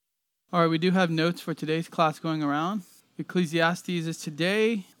All right, we do have notes for today's class going around. Ecclesiastes is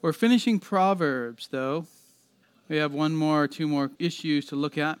today. We're finishing Proverbs, though. We have one more or two more issues to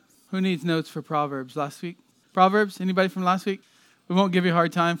look at. Who needs notes for Proverbs last week? Proverbs? Anybody from last week? We won't give you a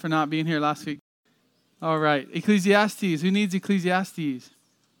hard time for not being here last week. All right, Ecclesiastes. Who needs Ecclesiastes?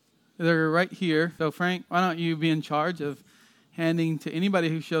 They're right here. So, Frank, why don't you be in charge of handing to anybody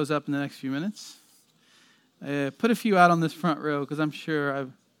who shows up in the next few minutes? Put a few out on this front row, because I'm sure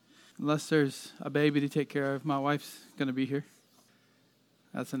unless there's a baby to take care of, my wife's going to be here.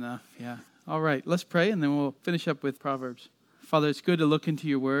 That's enough, yeah. All right, let's pray, and then we'll finish up with Proverbs. Father, it's good to look into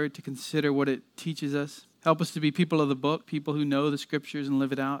your word, to consider what it teaches us. Help us to be people of the book, people who know the scriptures and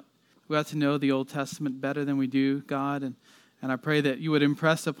live it out. We got to know the Old Testament better than we do, God, and I pray that you would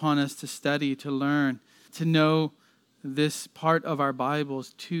impress upon us to study, to learn, to know this part of our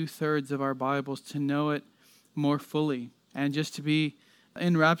Bibles, 2/3 of our Bibles, to know it more fully, and just to be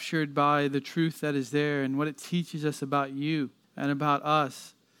enraptured by the truth that is there and what it teaches us about you and about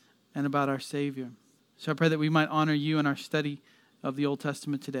us and about our Savior. So I pray that we might honor you in our study of the Old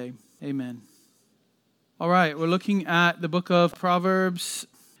Testament today. Amen. All right, we're looking at the book of Proverbs.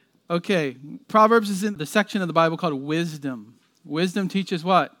 Okay, Proverbs is in the section of the Bible called wisdom. Wisdom teaches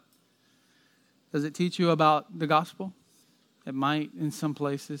what? Does it teach you about the gospel? It might in some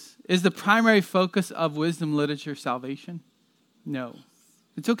places. Is the primary focus of wisdom literature salvation? No.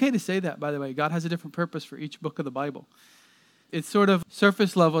 It's okay to say that, by the way. God has a different purpose for each book of the Bible. It's sort of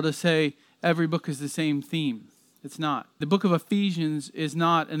surface level to say every book is the same theme. It's not. The book of Ephesians is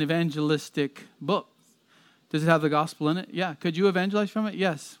not an evangelistic book. Does it have the gospel in it? Yeah. Could you evangelize from it?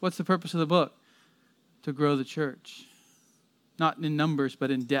 Yes. What's the purpose of the book? To grow the church. Not in numbers,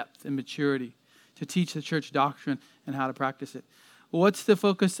 but in depth and maturity. To teach the church doctrine and how to practice it. What's the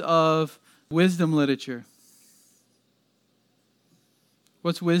focus of wisdom literature?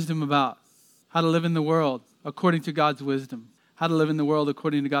 What's wisdom about? How to live in the world according to God's wisdom. How to live in the world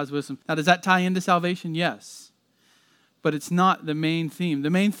according to God's wisdom. Now, does that tie into salvation? Yes. But it's not the main theme. The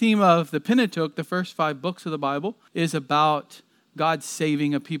main theme of the Pentateuch, the first 5 books of the Bible, is about God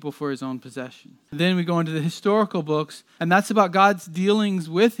saving a people for his own possession. Then we go into the historical books, and that's about God's dealings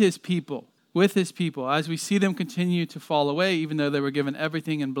with his people. As we see them continue to fall away, even though they were given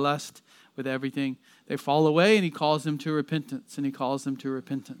everything and blessed with everything, they fall away, and he calls them to repentance, And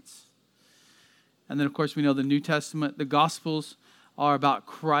then, of course, we know the New Testament, the Gospels are about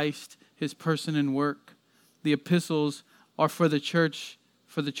Christ, his person and work. The epistles are for the church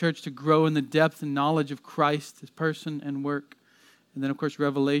to grow in the depth and knowledge of Christ, his person and work. And then, of course,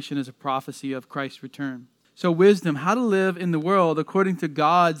 Revelation is a prophecy of Christ's return. So wisdom, how to live in the world according to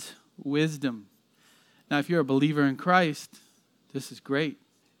God's wisdom. Now, if you're a believer in Christ, this is great.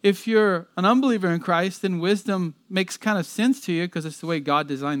 If you're an unbeliever in Christ, then wisdom makes kind of sense to you because it's the way God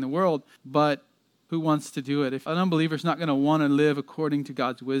designed the world. But who wants to do it? If an unbeliever is not going to want to live according to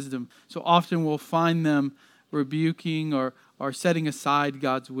God's wisdom. So often we'll find them rebuking or setting aside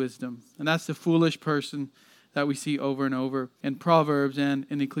God's wisdom. And that's the foolish person that we see over and over in Proverbs and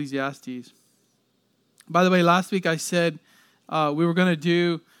in Ecclesiastes. By the way, last week I said we were going to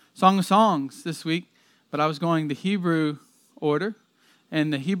do Song of Songs this week, but I was going the Hebrew order.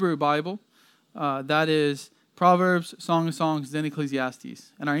 And the Hebrew Bible, that is Proverbs, Song of Songs, then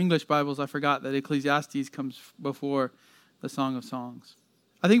Ecclesiastes. In our English Bibles, I forgot that Ecclesiastes comes before the Song of Songs.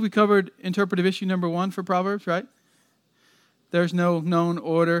 I think we covered interpretive issue number 1 for Proverbs, right? There's no known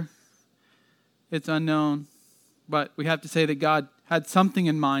order. It's unknown. But we have to say that God had something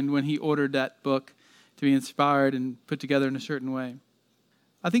in mind when he ordered that book to be inspired and put together in a certain way.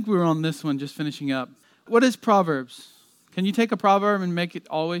 I think we were on this one, just finishing up. What is Proverbs? Can you take a proverb and make it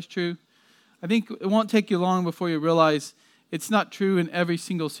always true? I think it won't take you long before you realize it's not true in every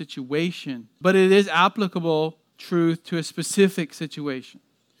single situation, but it is applicable truth to a specific situation.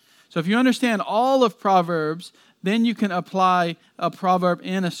 So if you understand all of Proverbs, then you can apply a proverb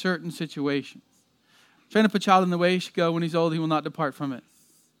in a certain situation. Train up a child in the way he should go. When he's old, he will not depart from it.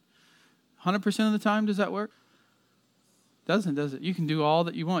 100% of the time, does that work? Doesn't, does it? You can do all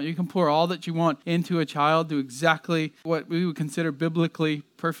that you want. You can pour all that you want into a child, do exactly what we would consider biblically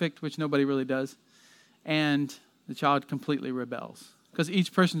perfect, which nobody really does. And the child completely rebels. Because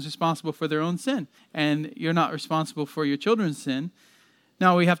each person is responsible for their own sin. And you're not responsible for your children's sin.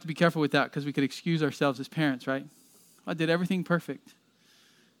 Now, we have to be careful with that because we could excuse ourselves as parents, right? I did everything perfect.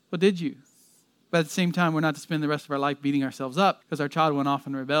 Well, did you? But at the same time, we're not to spend the rest of our life beating ourselves up because our child went off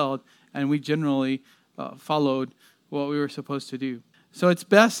and rebelled, and we generally followed what we were supposed to do. So it's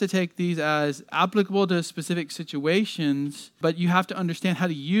best to take these as applicable to specific situations, but you have to understand how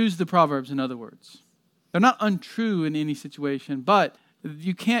to use the Proverbs, in other words. They're not untrue in any situation, but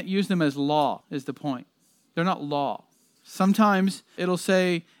You can't use them as law, is the point. They're not law. Sometimes it'll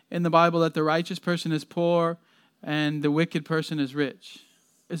say in the Bible that the righteous person is poor and the wicked person is rich.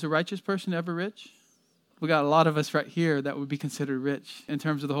 Is a righteous person ever rich? We got a lot of us right here that would be considered rich in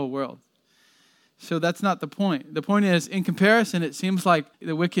terms of the whole world. So that's not the point. The point is, in comparison, it seems like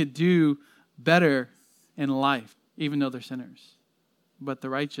the wicked do better in life, even though they're sinners. But the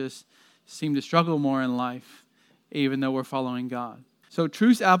righteous seem to struggle more in life, even though we're following God. So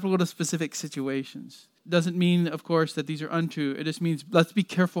truth's applicable to specific situations. Doesn't mean, of course, that these are untrue. It just means let's be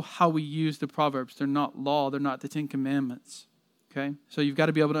careful how we use the Proverbs. They're not law. They're not the Ten Commandments. Okay? So you've got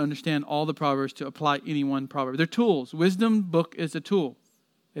to be able to understand all the Proverbs to apply any one proverb. They're tools. Wisdom book is a tool.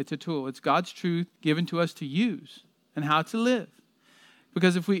 It's a tool. It's God's truth given to us to use and how to live.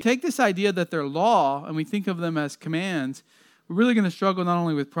 Because if we take this idea that they're law and we think of them as commands, we're really going to struggle not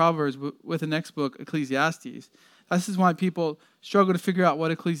only with Proverbs, but with the next book, Ecclesiastes. This is why people struggle to figure out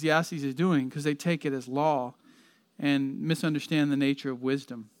what Ecclesiastes is doing, because they take it as law and misunderstand the nature of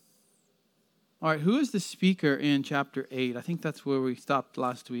wisdom. All right, who is the speaker in chapter 8? I think that's where we stopped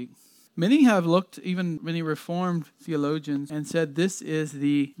last week. Many have looked, even many Reformed theologians, and said this is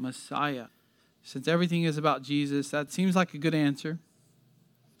the Messiah. Since everything is about Jesus, that seems like a good answer.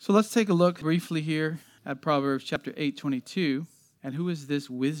 So let's take a look briefly here at Proverbs chapter 8:22. And who is this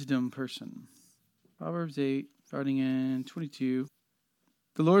wisdom person? Proverbs 8, starting in 22.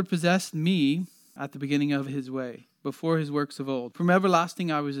 The Lord possessed me at the beginning of his way, before his works of old. From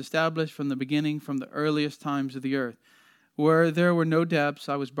everlasting I was established, from the beginning, from the earliest times of the earth. Where there were no depths,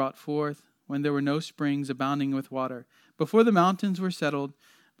 I was brought forth, when there were no springs abounding with water. Before the mountains were settled,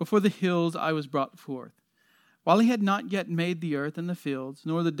 before the hills I was brought forth. While he had not yet made the earth and the fields,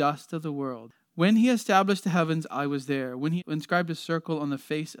 nor the dust of the world. When he established the heavens, I was there. When he inscribed a circle on the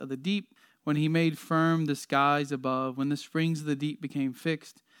face of the deep, when he made firm the skies above, when the springs of the deep became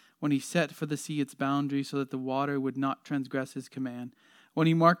fixed, when he set for the sea its boundary so that the water would not transgress his command, when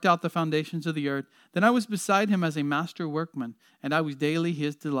he marked out the foundations of the earth, then I was beside him as a master workman, and I was daily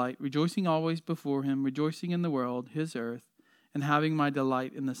his delight, rejoicing always before him, rejoicing in the world, his earth, and having my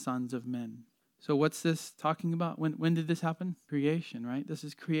delight in the sons of men. So what's this talking about? When did this happen? Creation, right? This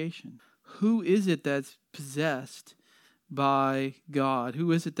is creation. Who is it that's possessed by God?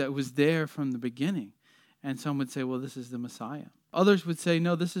 Who is it that was there from the beginning? And some would say, well, this is the Messiah. Others would say,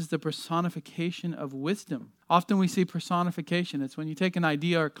 no, this is the personification of wisdom. Often we see personification. It's when you take an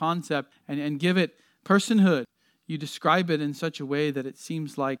idea or concept and give it personhood. You describe it in such a way that it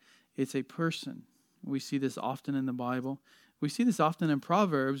seems like it's a person. We see this often in the Bible. We see this often in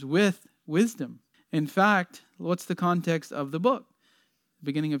Proverbs with wisdom. In fact, what's the context of the book?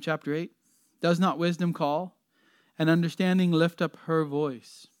 Beginning of chapter 8. Does not wisdom call, and understanding lift up her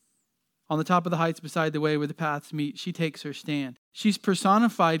voice? On the top of the heights beside the way where the paths meet, she takes her stand. She's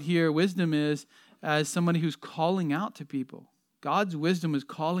personified here, wisdom is, as somebody who's calling out to people. God's wisdom is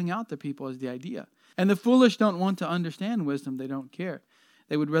calling out to people is the idea. And the foolish don't want to understand wisdom. They don't care.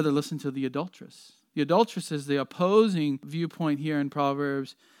 They would rather listen to the adulteress. The adulteress is the opposing viewpoint here in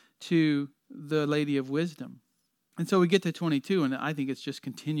Proverbs to the lady of wisdom. And so we get to 22, and I think it's just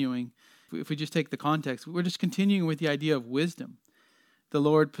continuing. If we just take the context, we're just continuing with the idea of wisdom. The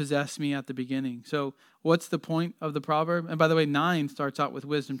Lord possessed me at the beginning. So what's the point of the proverb? And by the way, 9 starts out with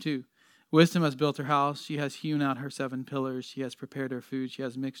wisdom too. Wisdom has built her house. She has hewn out her 7 pillars. She has prepared her food. She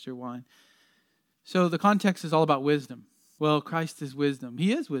has mixed her wine. So the context is all about wisdom. Well, Christ is wisdom.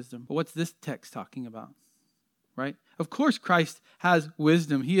 He is wisdom. But what's this text talking about? Right? Of course Christ has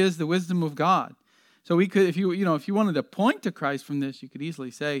wisdom. He is the wisdom of God. So we could, if you wanted to point to Christ from this, you could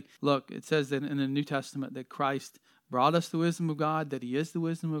easily say, look, it says that in the New Testament that Christ brought us the wisdom of God, that he is the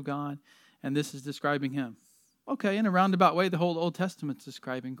wisdom of God, and this is describing him. Okay, in a roundabout way, the whole Old Testament's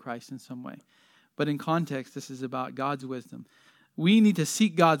describing Christ in some way. But in context, this is about God's wisdom. We need to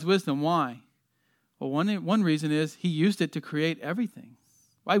seek God's wisdom. Why? Well, one reason is he used it to create everything.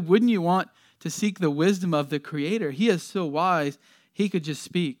 Why wouldn't you want to seek the wisdom of the Creator? He is so wise, he could just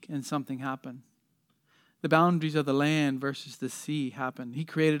speak and something happened. The boundaries of the land versus the sea happened. He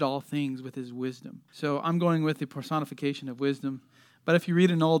created all things with his wisdom. So I'm going with the personification of wisdom. But if you read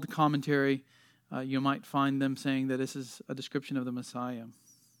an old commentary, you might find them saying that this is a description of the Messiah.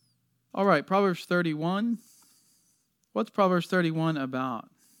 All right, Proverbs 31. What's Proverbs 31 about?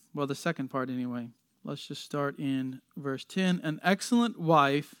 Well, the second part anyway. Let's just start in verse 10. An excellent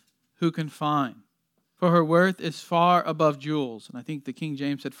wife who can find, for her worth is far above jewels. And I think the King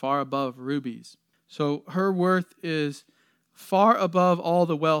James said far above rubies. So her worth is far above all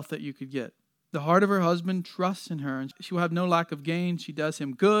the wealth that you could get. The heart of her husband trusts in her, and she will have no lack of gain. She does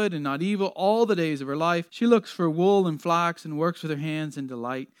him good and not evil all the days of her life. She looks for wool and flax and works with her hands in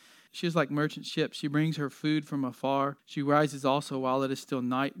delight. She is like merchant ships. She brings her food from afar. She rises also while it is still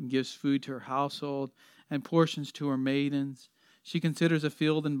night and gives food to her household and portions to her maidens. She considers a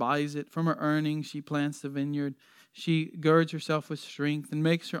field and buys it. From her earnings she plants the vineyard. She girds herself with strength and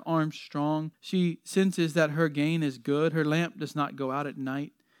makes her arms strong. She senses that her gain is good. Her lamp does not go out at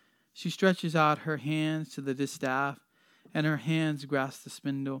night. She stretches out her hands to the distaff, and her hands grasp the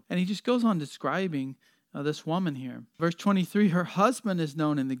spindle. And he just goes on describing this woman here. Verse 23, her husband is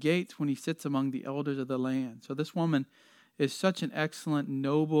known in the gates when he sits among the elders of the land. So this woman is such an excellent,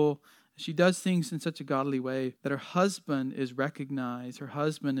 noble, she does things in such a godly way that her husband is recognized. Her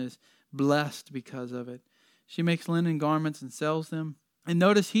husband is blessed because of it. She makes linen garments and sells them. And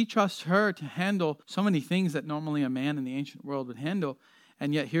notice he trusts her to handle so many things that normally a man in the ancient world would handle.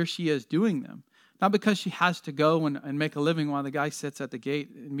 And yet here she is doing them. Not because she has to go and make a living while the guy sits at the gate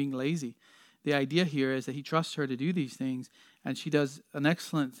and being lazy. The idea here is that he trusts her to do these things. And she does an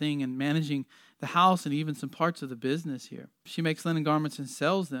excellent thing in managing the house and even some parts of the business here. She makes linen garments and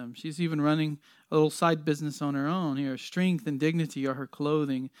sells them. She's even running a little side business on her own here. Strength and dignity are her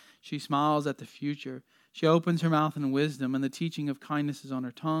clothing. She smiles at the future. She opens her mouth in wisdom, and the teaching of kindness is on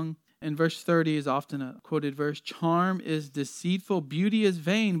her tongue. And verse 30 is often a quoted verse. Charm is deceitful, beauty is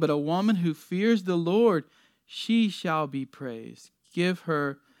vain, but a woman who fears the Lord, she shall be praised. Give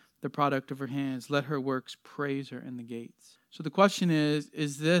her the product of her hands. Let her works praise her in the gates. So the question is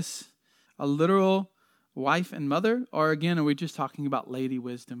this a literal wife and mother? Or again, are we just talking about lady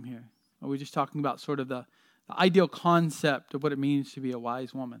wisdom here? Are we just talking about sort of the ideal concept of what it means to be a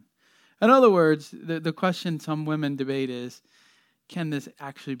wise woman? In other words, the question some women debate is, can this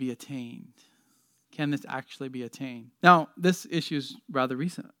actually be attained? Can this actually be attained? Now, this issue is rather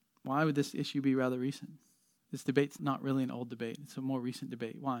recent. Why would this issue be rather recent? This debate's not really an old debate. It's a more recent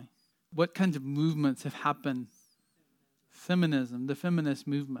debate. Why? What kinds of movements have happened? Feminism, the feminist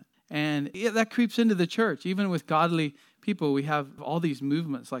movement. And that creeps into the church. Even with godly people, we have all these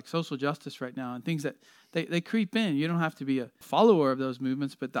movements like social justice right now and things that they creep in. You don't have to be a follower of those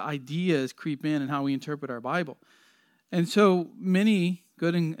movements, but the ideas creep in how we interpret our Bible. And so many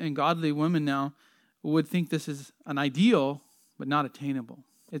good and godly women now would think this is an ideal, but not attainable.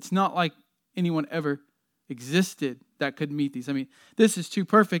 It's not like anyone ever existed that could meet these. I mean, this is too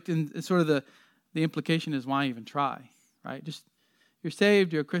perfect, and it's sort of the implication is why even try, right? Just, you're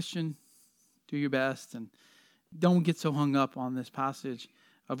saved, you're a Christian, do your best, and don't get so hung up on this passage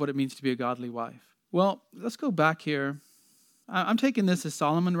of what it means to be a godly wife. Well, let's go back here. I'm taking this as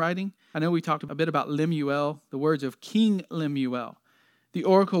Solomon writing. I know we talked a bit about Lemuel, the words of King Lemuel, the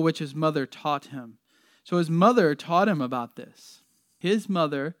oracle which his mother taught him. So his mother taught him about this. His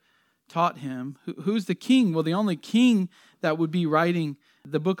mother taught him. Who's the king? Well, the only king that would be writing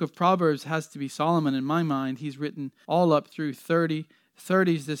the book of Proverbs has to be Solomon in my mind. He's written all up through 30.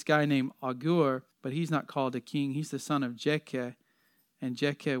 30 is this guy named Agur, but he's not called a king. He's the son of Jekeh, and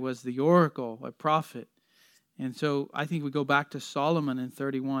Jekeh was the oracle, a prophet. And so I think we go back to Solomon in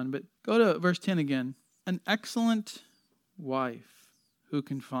 31. But go to verse 10 again. An excellent wife who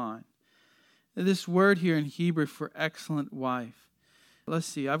can find. This word here in Hebrew for excellent wife. Let's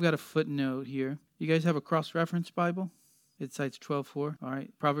see. I've got a footnote here. You guys have a cross-reference Bible? It cites 12:4. All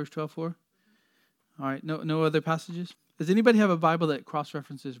right. Proverbs 12:4. All right. No other passages? Does anybody have a Bible that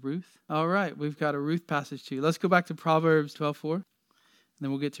cross-references Ruth? All right. We've got a Ruth passage too. Let's go back to Proverbs 12:4. And then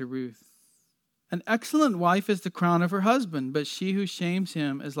we'll get to Ruth. An excellent wife is the crown of her husband, but she who shames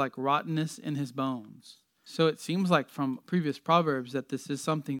him is like rottenness in his bones. So it seems like from previous Proverbs that this is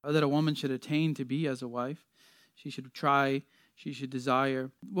something that a woman should attain to be as a wife. She should try, she should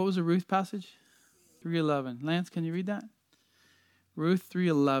desire. What was the Ruth passage? 3:11. Lance, can you read that? Ruth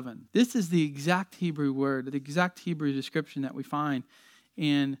 3:11. This is the exact Hebrew word, the exact Hebrew description that we find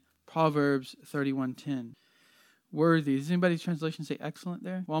in Proverbs 31:10. Worthy. Does anybody's translation say excellent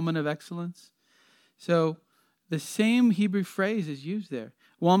there? Woman of excellence. So the same Hebrew phrase is used there.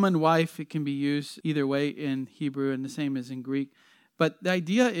 Woman, wife, it can be used either way in Hebrew and the same as in Greek. But the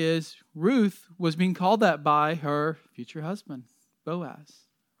idea is Ruth was being called that by her future husband, Boaz,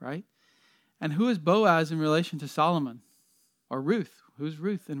 right? And who is Boaz in relation to Solomon? Or Ruth? Who's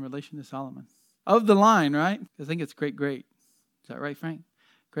Ruth in relation to Solomon? Of the line, right? I think it's great-great. Is that right, Frank?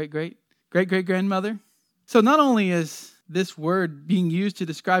 Great-great-grandmother? So not only is this word being used to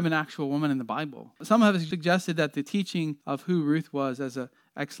describe an actual woman in the Bible, some have suggested that the teaching of who Ruth was as an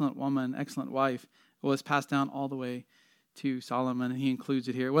excellent woman, excellent wife, was passed down all the way to Solomon, and he includes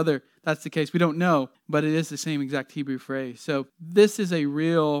it here. Whether that's the case, we don't know, but it is the same exact Hebrew phrase. So this is a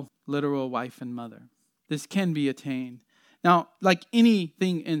real, literal wife and mother. This can be attained. Now, like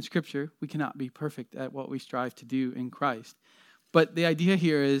anything in Scripture, we cannot be perfect at what we strive to do in Christ. But the idea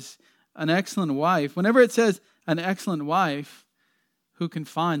here is an excellent wife. Whenever it says an excellent wife, who can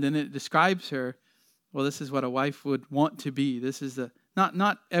find, and it describes her, well, this is what a wife would want to be. This is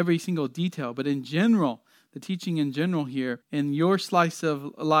not every single detail, but in general, the teaching in general here, in your slice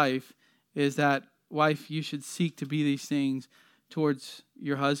of life, is that, wife, you should seek to be these things towards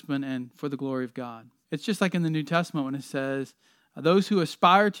your husband and for the glory of God. It's just like in the New Testament when it says, those who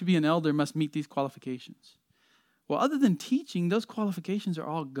aspire to be an elder must meet these qualifications. Well, other than teaching, those qualifications are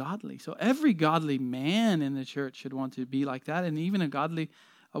all godly. So every godly man in the church should want to be like that, and even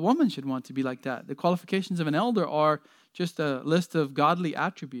a woman should want to be like that. The qualifications of an elder are just a list of godly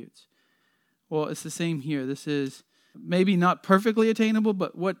attributes. Well, it's the same here. This is maybe not perfectly attainable,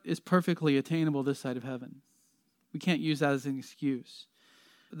 but what is perfectly attainable this side of heaven? We can't use that as an excuse.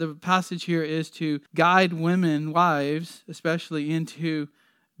 The passage here is to guide women, wives, especially into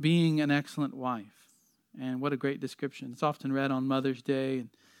being an excellent wife. And what a great description. It's often read on Mother's Day, and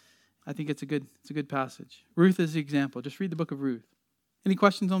I think it's a good passage. Ruth is the example. Just read the book of Ruth. Any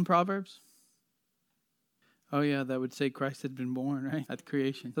questions on Proverbs? Oh yeah, that would say Christ had been born, right? At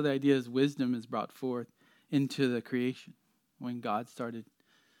creation. So the idea is wisdom is brought forth into the creation when God started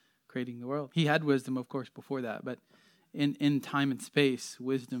creating the world. He had wisdom, of course, before that, but in time and space,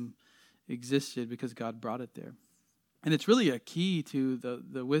 wisdom existed because God brought it there. And it's really a key to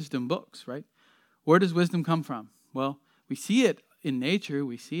the wisdom books, right? Where does wisdom come from? Well, we see it in nature,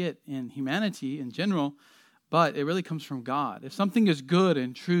 we see it in humanity in general, but it really comes from God. If something is good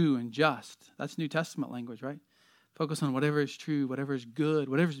and true and just, that's New Testament language, right? Focus on whatever is true, whatever is good,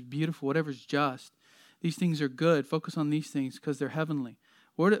 whatever is beautiful, whatever is just. These things are good. Focus on these things because they're heavenly.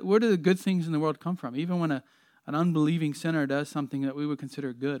 Where do the good things in the world come from? Even when an unbelieving sinner does something that we would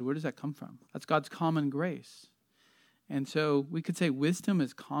consider good, where does that come from? That's God's common grace. And so we could say wisdom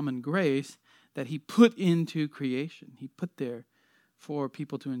is common grace that he put into creation. He put there for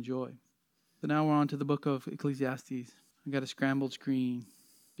people to enjoy. So now we're on to the book of Ecclesiastes. I got a scrambled screen.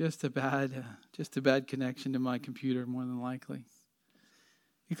 Just a bad connection to my computer, more than likely.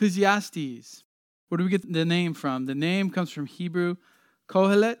 Ecclesiastes. Where do we get the name from? The name comes from Hebrew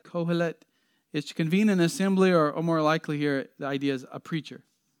Kohelet. Kohelet is to convene an assembly, or more likely here, the idea is a preacher.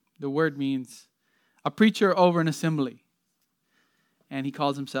 The word means a preacher over an assembly. And he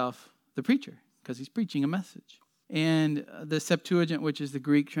calls himself the preacher because he's preaching a message. And the Septuagint, which is the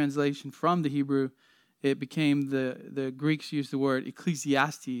Greek translation from the Hebrew, it became the Greeks used the word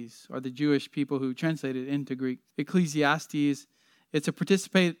Ecclesiastes, or the Jewish people who translated it into Greek. Ecclesiastes, it's a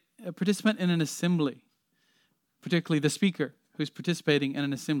participant in an assembly, particularly the speaker who's participating in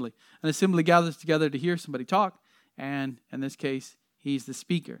an assembly. An assembly gathers together to hear somebody talk, and in this case, he's the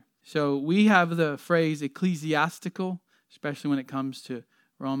speaker. So we have the phrase ecclesiastical, especially when it comes to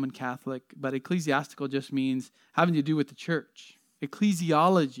Roman Catholic, but ecclesiastical just means having to do with the church.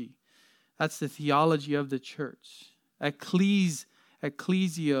 Ecclesiology, that's the theology of the church. Ecclesiology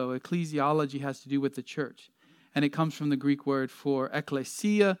has to do with the church. And it comes from the Greek word for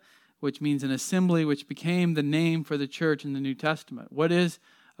ecclesia, which means an assembly, which became the name for the church in the New Testament. What is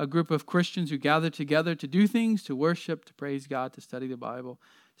a group of Christians who gather together to do things, to worship, to praise God, to study the Bible,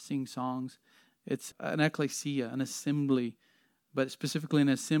 sing songs? It's an ecclesia, an assembly, but specifically an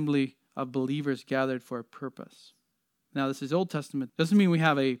assembly of believers gathered for a purpose. Now, this is Old Testament. Doesn't mean we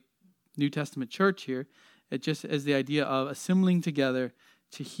have a New Testament church here. It just is the idea of assembling together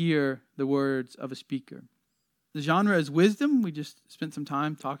to hear the words of a speaker. The genre is wisdom. We just spent some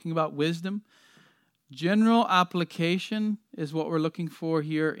time talking about wisdom. General application is what we're looking for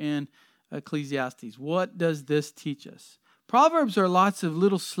here in Ecclesiastes. What does this teach us? Proverbs are lots of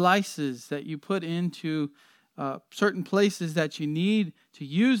little slices that you put into certain places that you need to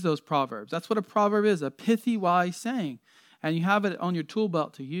use those proverbs. That's what a proverb is, a pithy, wise saying. And you have it on your tool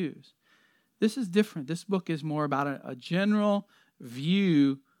belt to use. This is different. This book is more about a general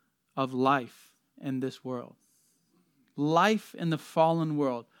view of life in this world. Life in the fallen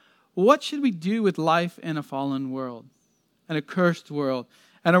world. What should we do with life in a fallen world? And a cursed world?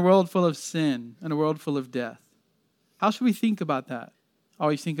 And a world full of sin? And a world full of death? How should we think about that? I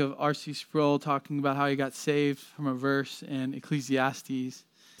always think of R.C. Sproul talking about how he got saved from a verse in Ecclesiastes.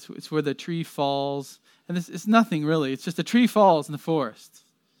 It's where the tree falls. And it's nothing really. It's just a tree falls in the forest.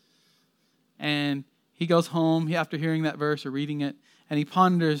 And he goes home after hearing that verse or reading it, and he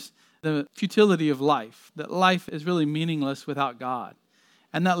ponders the futility of life, that life is really meaningless without God.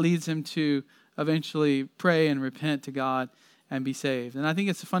 And that leads him to eventually pray and repent to God and be saved. And I think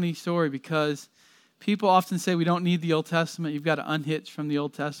it's a funny story because people often say we don't need the Old Testament. You've got to unhitch from the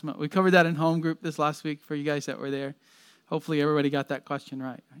Old Testament. We covered that in home group this last week for you guys that were there. Hopefully everybody got that question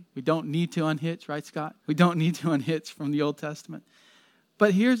right? We don't need to unhitch, right, Scott? We don't need to unhitch from the Old Testament.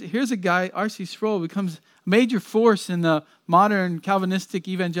 But here's a guy, R.C. Sproul, becomes a major force in the modern Calvinistic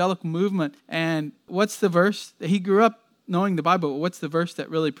evangelical movement. And what's the verse? He grew up knowing the Bible. What's the verse that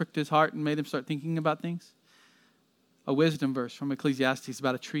really pricked his heart and made him start thinking about things? A wisdom verse from Ecclesiastes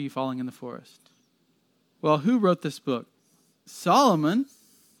about a tree falling in the forest. Well, who wrote this book? Solomon,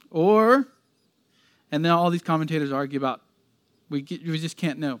 and then all these commentators argue about, we just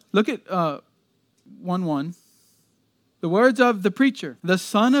can't know. Look at 1:1. The words of the preacher, the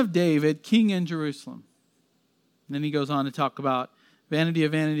son of David, king in Jerusalem. And then he goes on to talk about vanity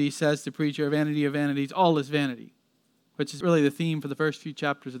of vanities, says the preacher, vanity of vanities, all is vanity, which is really the theme for the first few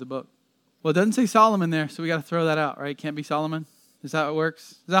chapters of the book. Well, it doesn't say Solomon there, so we got to throw that out, right? Can't be Solomon. Is that how it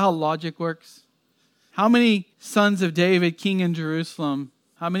works? Is that how logic works? How many sons of David, king in Jerusalem,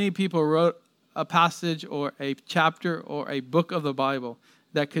 how many people wrote a passage or a chapter or a book of the Bible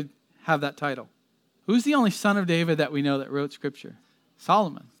that could have that title? Who's the only son of David that we know that wrote Scripture?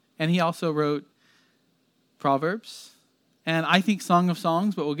 Solomon. And he also wrote Proverbs, and I think Song of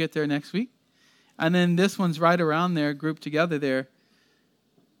Songs, but we'll get there next week. And then this one's right around there, grouped together there.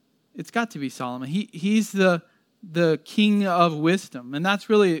 It's got to be Solomon. He's the king of wisdom, and that's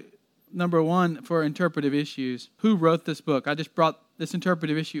really number one for interpretive issues. Who wrote this book? I just brought this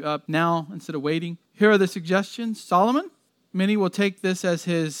interpretive issue up now instead of waiting. Here are the suggestions. Solomon. Many will take this as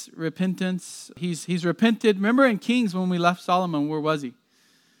his repentance. He's repented. Remember in Kings when we left Solomon, where was he?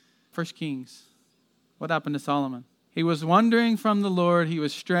 1 Kings. What happened to Solomon? He was wandering from the Lord. He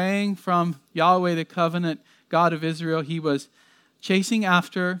was straying from Yahweh, the covenant God of Israel. He was chasing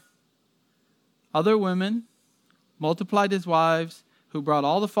after other women, multiplied his wives, who brought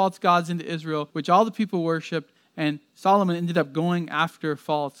all the false gods into Israel, which all the people worshipped. And Solomon ended up going after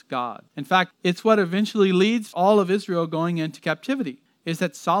false gods. In fact, it's what eventually leads all of Israel going into captivity, is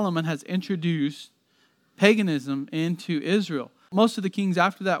that Solomon has introduced paganism into Israel. Most of the kings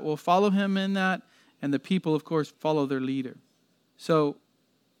after that will follow him in that, and the people, of course, follow their leader. So,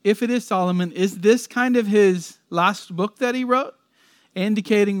 if it is Solomon, is this kind of his last book that he wrote,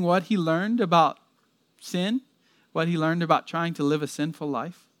 indicating what he learned about sin, what he learned about trying to live a sinful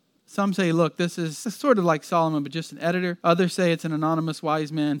life? Some say, look, this is sort of like Solomon, but just an editor. Others say it's an anonymous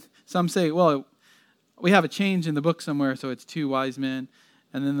wise man. Some say, well, we have a change in the book somewhere, so it's 2 wise men.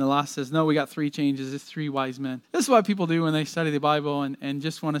 And then the last says, no, we got 3 changes. It's 3 wise men. This is what people do when they study the Bible and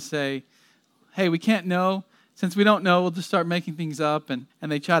just want to say, hey, we can't know. Since we don't know, we'll just start making things up. And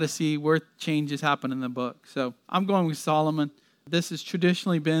they try to see where changes happen in the book. So I'm going with Solomon. This has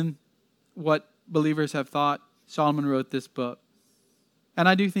traditionally been what believers have thought. Solomon wrote this book. And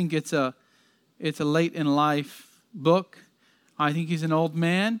I do think it's a late in life book. I think he's an old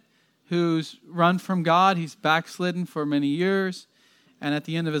man who's run from God. He's backslidden for many years. And at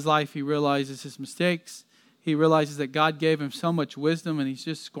the end of his life, he realizes his mistakes. He realizes that God gave him so much wisdom and he's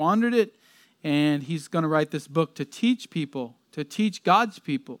just squandered it. And he's going to write this book to teach people, to teach God's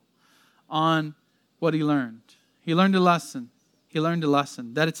people on what he learned. He learned a lesson. He learned a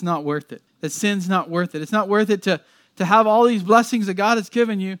lesson that it's not worth it. That sin's not worth it. It's not worth it to have all these blessings that God has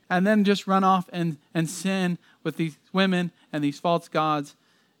given you and then just run off and sin with these women and these false gods.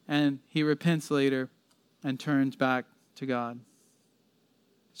 And he repents later and turns back to God.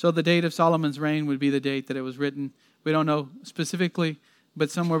 So the date of Solomon's reign would be the date that it was written. We don't know specifically,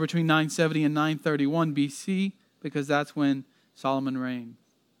 but somewhere between 970 and 931 BC, because that's when Solomon reigned.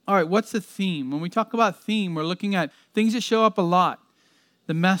 All right, what's the theme? When we talk about theme, we're looking at things that show up a lot.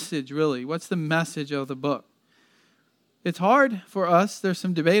 The message, really. What's the message of the book? It's hard for us. There's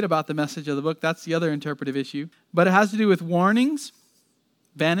some debate about the message of the book. That's the other interpretive issue. But it has to do with warnings,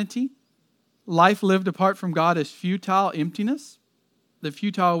 vanity, life lived apart from God as futile emptiness, the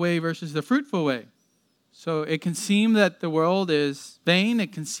futile way versus the fruitful way. So it can seem that the world is vain.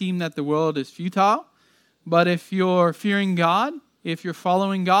 It can seem that the world is futile. But if you're fearing God, if you're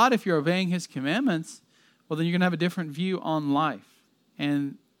following God, if you're obeying His commandments, well, then you're going to have a different view on life.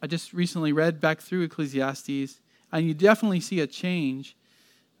 And I just recently read back through Ecclesiastes, and you definitely see a change.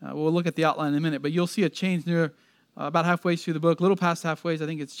 We'll look at the outline in a minute, but you'll see a change near about halfway through the book, a little past halfway, I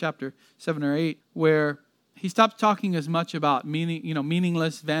think it's chapter 7 or 8, where he stops talking as much about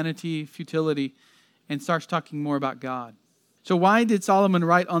meaningless, vanity, futility, and starts talking more about God. So why did Solomon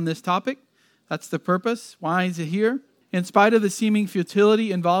write on this topic? That's the purpose. Why is it here? In spite of the seeming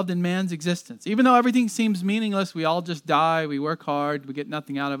futility involved in man's existence. Even though everything seems meaningless, we all just die, we work hard, we get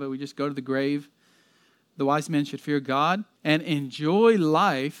nothing out of it, we just go to the grave. The wise man should fear God and enjoy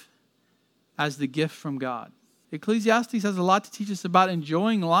life as the gift from God. Ecclesiastes has a lot to teach us about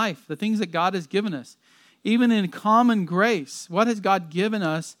enjoying life, the things that God has given us. Even in common grace, what has God given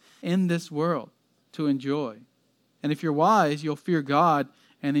us in this world to enjoy? And if you're wise, you'll fear God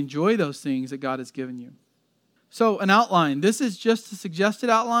and enjoy those things that God has given you. So an outline. This is just a suggested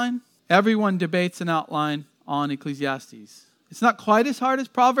outline. Everyone debates an outline on Ecclesiastes. It's not quite as hard as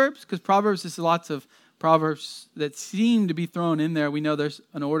Proverbs, because Proverbs is lots of proverbs that seem to be thrown in there. We know there's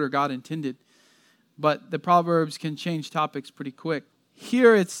an order God intended. But the Proverbs can change topics pretty quick.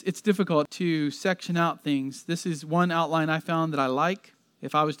 Here it's difficult to section out things. This is one outline I found that I like.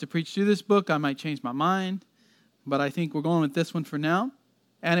 If I was to preach through this book, I might change my mind. But I think we're going with this one for now.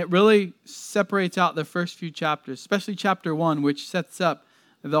 And it really separates out the first few chapters, especially chapter 1, which sets up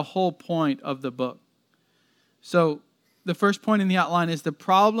the whole point of the book. So the first point in the outline is the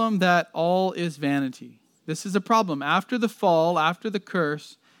problem that all is vanity. This is a problem. After the fall, after the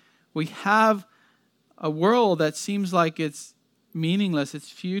curse, we have a world that seems like it's meaningless, it's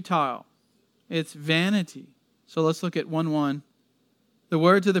futile, it's vanity. So let's look at 1:1. The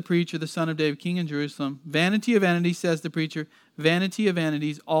words of the preacher, the son of David, king in Jerusalem. Vanity of vanities, says the preacher. Vanity of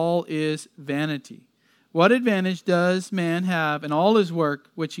vanities, all is vanity. What advantage does man have in all his work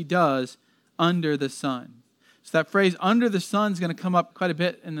which he does under the sun? So that phrase, under the sun, is going to come up quite a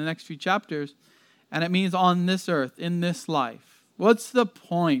bit in the next few chapters. And it means on this earth, in this life. What's the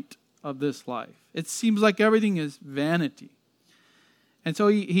point of this life? It seems like everything is vanity. And so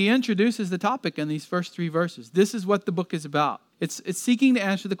he introduces the topic in these first 3 verses. This is what the book is about. It's seeking to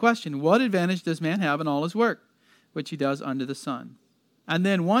answer the question, what advantage does man have in all his work, which he does under the sun? And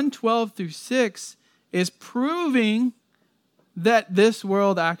then 1:12 through 6 is proving that this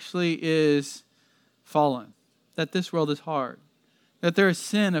world actually is fallen, that this world is hard, that there is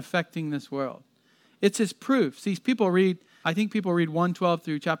sin affecting this world. It's his proof. See, I think people read 1:12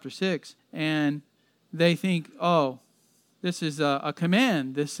 through chapter 6, and they think, oh, this is a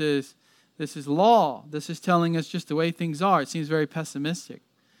command. This is law. This is telling us just the way things are. It seems very pessimistic.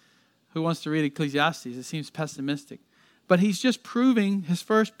 Who wants to read Ecclesiastes? It seems pessimistic. But he's just proving his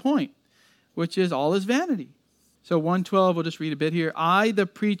first point, which is all is vanity. So 1:12, we'll just read a bit here. I, the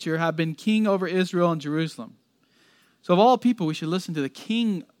preacher, have been king over Israel and Jerusalem. So of all people, we should listen to the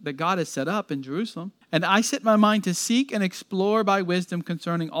king that God has set up in Jerusalem. And I set my mind to seek and explore by wisdom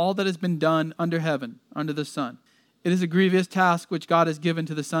concerning all that has been done under heaven, under the sun. It is a grievous task which God has given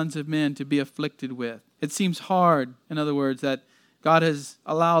to the sons of men to be afflicted with. It seems hard, in other words, that God has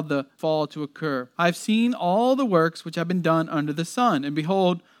allowed the fall to occur. I've seen all the works which have been done under the sun, and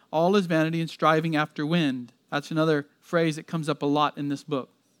behold, all is vanity and striving after wind. That's another phrase that comes up a lot in this book.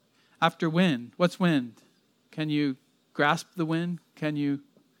 After wind. What's wind? Can you grasp the wind? Can you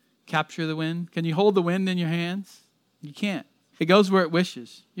capture the wind? Can you hold the wind in your hands? You can't. It goes where it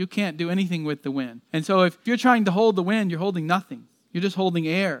wishes. You can't do anything with the wind. And so if you're trying to hold the wind, you're holding nothing. You're just holding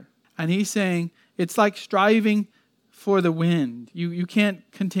air. And he's saying it's like striving for the wind. You can't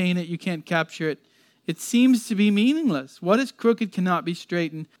contain it. You can't capture it. It seems to be meaningless. What is crooked cannot be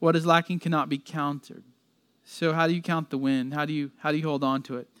straightened. What is lacking cannot be countered. So how do you count the wind? How do you hold on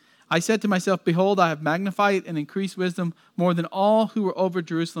to it? I said to myself, behold, I have magnified and increased wisdom more than all who were over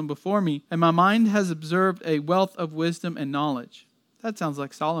Jerusalem before me, and my mind has observed a wealth of wisdom and knowledge. That sounds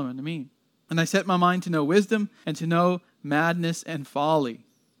like Solomon to me. And I set my mind to know wisdom and to know madness and folly.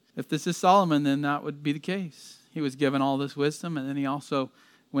 If this is Solomon, then that would be the case. He was given all this wisdom, and then he also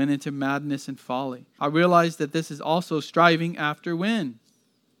went into madness and folly. I realized that this is also striving after wind.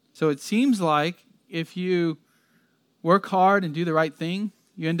 So it seems like if you work hard and do the right thing,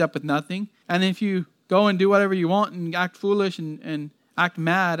 you end up with nothing. And if you go and do whatever you want and act foolish and act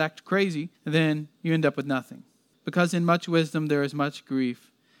mad, act crazy, then you end up with nothing. Because in much wisdom there is much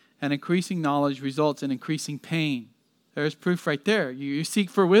grief, and increasing knowledge results in increasing pain. There's proof right there. You seek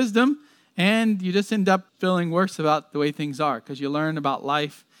for wisdom, and you just end up feeling worse about the way things are, because you learn about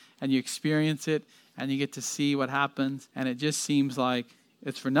life, and you experience it, and you get to see what happens, and it just seems like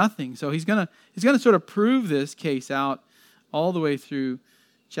it's for nothing. So he's gonna sort of prove this case out all the way through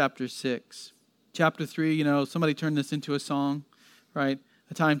chapter 6. Chapter 3, somebody turned this into a song, right?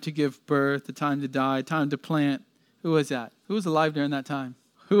 A time to give birth, a time to die, a time to plant. Who was that? Who was alive during that time?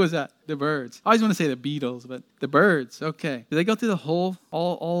 Who was that? The Birds. I always want to say the Beatles, but the Birds. Okay. Did they go through the whole,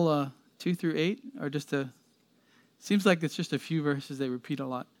 all 2 through 8? Or seems like it's just a few verses they repeat a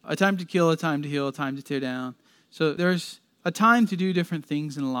lot. A time to kill, a time to heal, a time to tear down. So there's a time to do different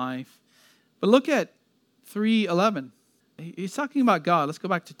things in life. But look at 3:11. He's talking about God. Let's go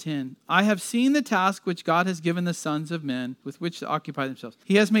back to 10. I have seen the task which God has given the sons of men with which to occupy themselves.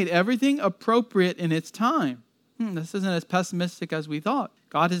 He has made everything appropriate in its time. This isn't as pessimistic as we thought.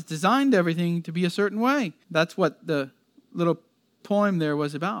 God has designed everything to be a certain way. That's what the little poem there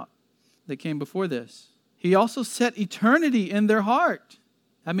was about that came before this. He also set eternity in their heart.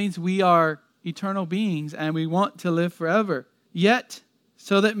 That means we are eternal beings and we want to live forever. Yet,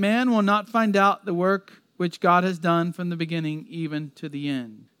 so that man will not find out the work which God has done from the beginning even to the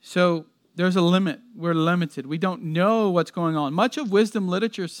end. So there's a limit. We're limited. We don't know what's going on. Much of wisdom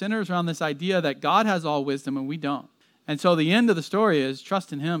literature centers around this idea that God has all wisdom and we don't. And so the end of the story is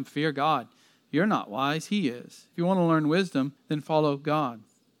trust in Him, fear God. You're not wise, He is. If you want to learn wisdom, then follow God.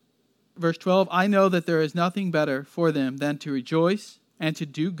 Verse 12, I know that there is nothing better for them than to rejoice and to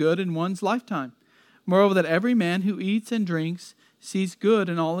do good in one's lifetime. Moreover, that every man who eats and drinks sees good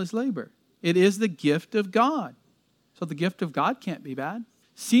in all his labor. It is the gift of God. So the gift of God can't be bad.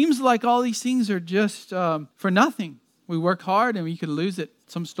 Seems like all these things are just for nothing. We work hard and we could lose it.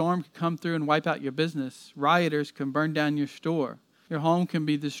 Some storm could come through and wipe out your business. Rioters can burn down your store. Your home can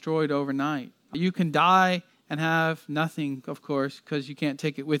be destroyed overnight. You can die and have nothing, of course, because you can't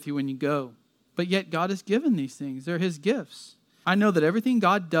take it with you when you go. But yet God has given these things. They're His gifts. I know that everything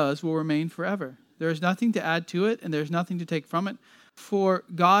God does will remain forever. There is nothing to add to it and there's nothing to take from it. For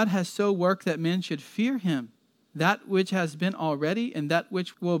God has so worked that men should fear Him. That which has been already and that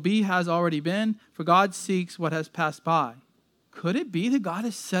which will be has already been. For God seeks what has passed by. Could it be that God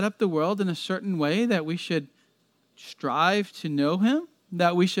has set up the world in a certain way that we should strive to know Him?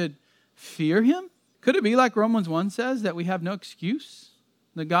 That we should fear Him? Could it be like Romans 1 says, that we have no excuse?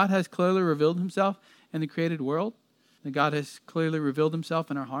 That God has clearly revealed Himself in the created world? That God has clearly revealed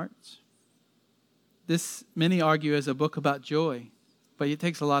Himself in our hearts? This, many argue, is a book about joy. But it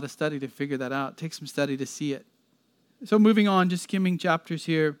takes a lot of study to figure that out. It takes some study to see it. So moving on, just skimming chapters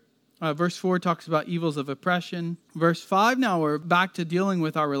here. Verse 4 talks about evils of oppression. Verse 5, now we're back to dealing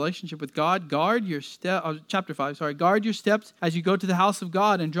with our relationship with God. Guard your guard your steps as you go to the house of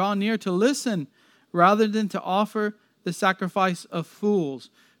God and draw near to listen rather than to offer the sacrifice of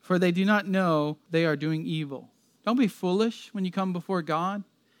fools, for they do not know they are doing evil. Don't be foolish when you come before God.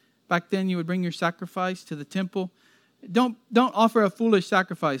 Back then you would bring your sacrifice to the temple. Don't offer a foolish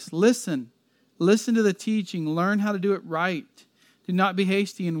sacrifice. Listen to the teaching. Learn how to do it right. Do not be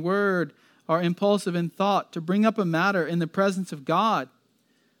hasty in word or impulsive in thought to bring up a matter in the presence of God.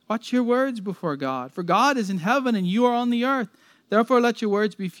 Watch your words before God. For God is in heaven and you are on the earth. Therefore let your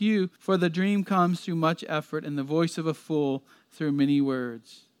words be few, for the dream comes through much effort and the voice of a fool through many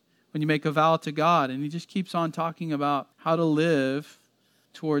words. When you make a vow to God, and He just keeps on talking about how to live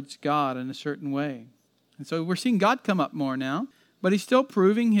towards God in a certain way. And so we're seeing God come up more now, but He's still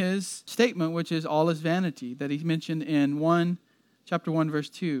proving His statement, which is all is vanity, that He mentioned in chapter 1, verse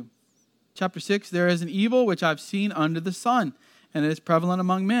 2. Chapter 6, there is an evil which I've seen under the sun, and it is prevalent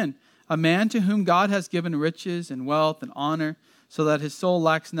among men. A man to whom God has given riches and wealth and honor, so that his soul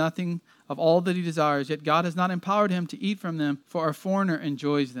lacks nothing of all that he desires, yet God has not empowered him to eat from them, for a foreigner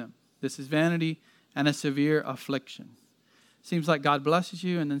enjoys them. This is vanity and a severe affliction. Seems like God blesses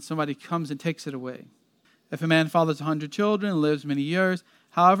you, and then somebody comes and takes it away. If a man fathers 100 children and lives many years,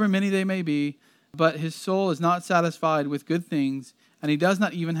 however many they may be, but his soul is not satisfied with good things, and he does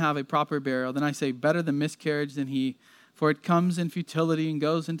not even have a proper burial, then I say, better the miscarriage than he, for it comes in futility and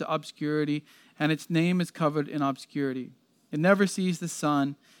goes into obscurity, and its name is covered in obscurity. It never sees the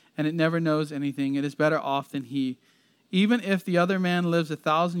sun, and it never knows anything. It is better off than he. Even if the other man lives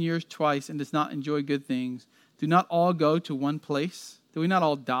 1,000 years twice and does not enjoy good things, do not all go to one place? Do we not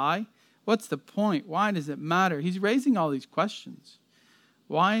all die? What's the point? Why does it matter? He's raising all these questions.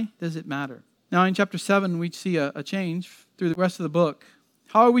 Why does it matter? Now in chapter 7, we see a change through the rest of the book.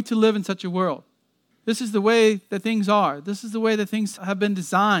 How are we to live in such a world? This is the way that things are. This is the way that things have been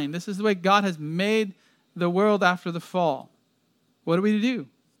designed. This is the way God has made the world after the fall. What are we to do?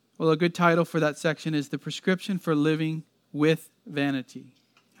 Well, a good title for that section is The Prescription for Living with Vanity.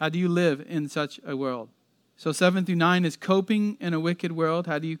 How do you live in such a world? So 7 through 9 is coping in a wicked world.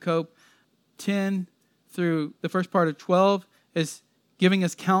 How do you cope? 10 through the first part of 12 is giving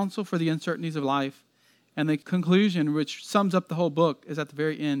us counsel for the uncertainties of life. And the conclusion, which sums up the whole book, is at the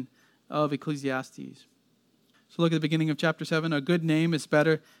very end of Ecclesiastes. So look at the beginning of chapter 7. A good name is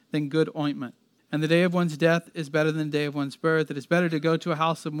better than good ointment. And the day of one's death is better than the day of one's birth. It is better to go to a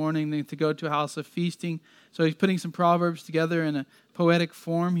house of mourning than to go to a house of feasting. So he's putting some proverbs together in a poetic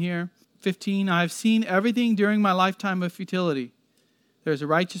form here. 15, I have seen everything during my lifetime of futility. There is a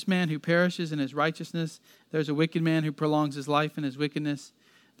righteous man who perishes in his righteousness. There is a wicked man who prolongs his life in his wickedness.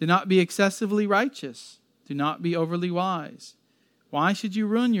 Do not be excessively righteous. Do not be overly wise. Why should you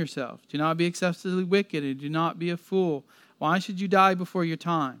ruin yourself? Do not be excessively wicked, and do not be a fool. Why should you die before your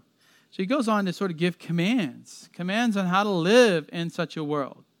time? So he goes on to sort of give commands on how to live in such a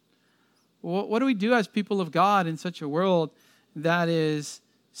world. What do we do as people of God in such a world that is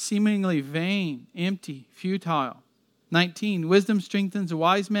seemingly vain, empty, futile? 19, wisdom strengthens a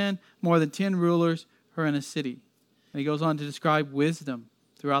wise man more than 10 rulers who are in a city. And he goes on to describe wisdom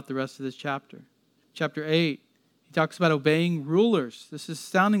throughout the rest of this chapter. Chapter 8, he talks about obeying rulers. This is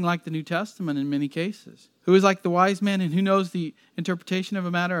sounding like the New Testament in many cases. Who is like the wise man and who knows the interpretation of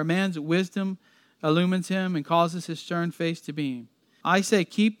a matter? A man's wisdom illumines him and causes his stern face to beam. I say,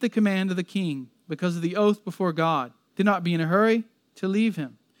 keep the command of the king because of the oath before God. Do not be in a hurry to leave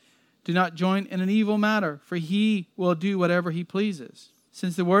him. Do not join in an evil matter, for he will do whatever he pleases.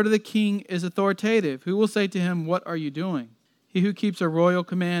 Since the word of the king is authoritative, who will say to him, what are you doing? He who keeps a royal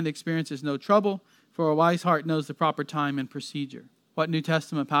command experiences no trouble, for a wise heart knows the proper time and procedure. What New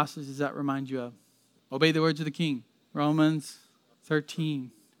Testament passage does that remind you of? Obey the words of the king. Romans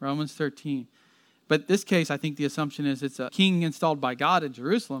 13. But this case, I think the assumption is it's a king installed by God in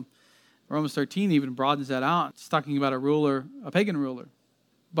Jerusalem. Romans 13 even broadens that out. It's talking about a ruler, a pagan ruler.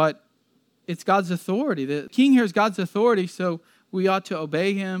 But it's God's authority. The king here is God's authority, so we ought to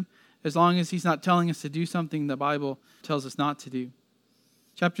obey him as long as he's not telling us to do something the Bible tells us not to do.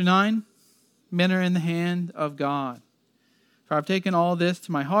 Chapter 9, men are in the hand of God. For I've taken all this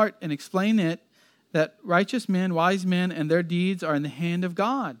to my heart and explain it, that righteous men, wise men, and their deeds are in the hand of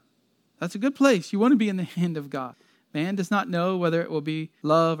God. That's a good place. You want to be in the hand of God. Man does not know whether it will be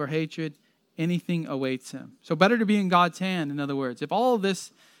love or hatred. Anything awaits him. So better to be in God's hand, in other words. If all of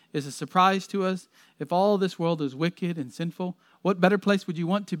this is a surprise to us, if all of this world is wicked and sinful, what better place would you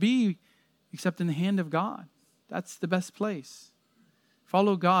want to be except in the hand of God? That's the best place.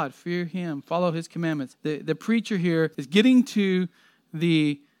 Follow God, fear him, follow his commandments. The preacher here is getting to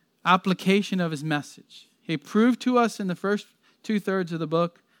the application of his message. He proved to us in the first 2/3 of the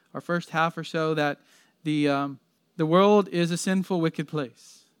book, or first half or so, that the world is a sinful, wicked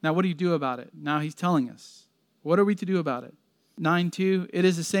place. Now, what do you do about it? Now he's telling us. What are we to do about it? 9:2, it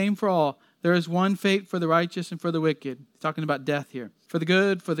is the same for all. There is one fate for the righteous and for the wicked. He's talking about death here. For the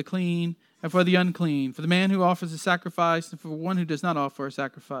good, for the clean, and for the unclean. For the man who offers a sacrifice, and for one who does not offer a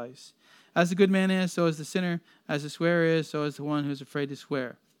sacrifice. As the good man is, so is the sinner. As the swearer is, so is the one who is afraid to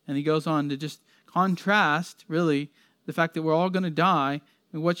swear. And he goes on to just contrast, really, the fact that we're all going to die,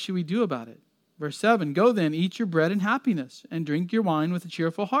 and what should we do about it? Verse 7, go then, eat your bread in happiness, and drink your wine with a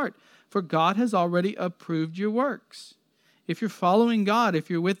cheerful heart, for God has already approved your works. If you're following God, if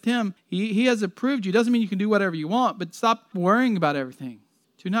you're with him, he has approved you. Doesn't mean you can do whatever you want, but stop worrying about everything.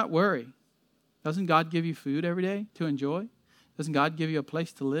 Do not worry. Doesn't God give you food every day to enjoy? Doesn't God give you a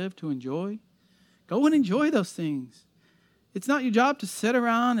place to live to enjoy? Go and enjoy those things. It's not your job to sit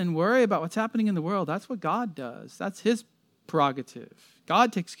around and worry about what's happening in the world. That's what God does. That's his prerogative.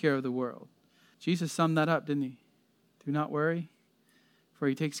 God takes care of the world. Jesus summed that up, didn't he? Do not worry, for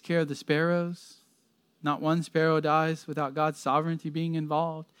he takes care of the sparrows. Not one sparrow dies without God's sovereignty being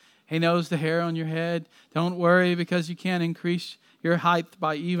involved. He knows the hair on your head. Don't worry because you can't increase your height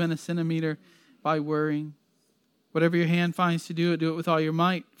by even a centimeter by worrying. Whatever your hand finds to do it with all your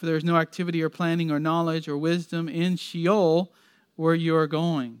might. For there is no activity or planning or knowledge or wisdom in Sheol where you are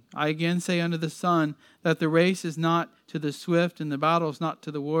going. I again say under the sun that the race is not to the swift and the battle is not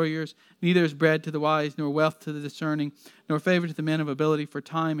to the warriors. Neither is bread to the wise, nor wealth to the discerning, nor favor to the men of ability, for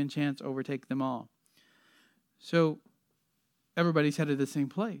time and chance overtake them all. So everybody's headed to the same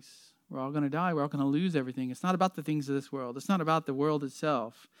place. We're all going to die. We're all going to lose everything. It's not about the things of this world. It's not about the world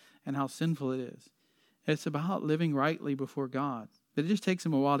itself and how sinful it is. It's about living rightly before God. But it just takes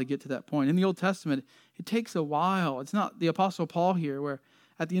him a while to get to that point. In the Old Testament, it takes a while. It's not the Apostle Paul here where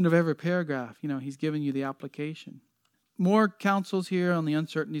at the end of every paragraph, he's giving you the application. More counsels here on the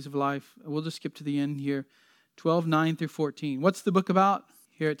uncertainties of life. We'll just skip to the end here. 12:9-14. What's the book about?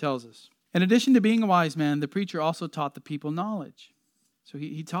 Here it tells us. In addition to being a wise man, the preacher also taught the people knowledge. So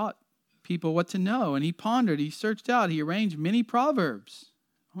he taught people what to know, and he pondered, he searched out, he arranged many proverbs.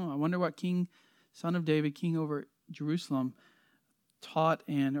 I wonder what king, son of David, king over Jerusalem, taught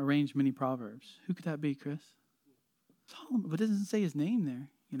and arranged many proverbs. Who could that be, Chris? Solomon, but it doesn't say his name there,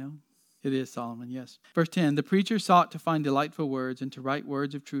 It is Solomon, yes. Verse 10, the preacher sought to find delightful words and to write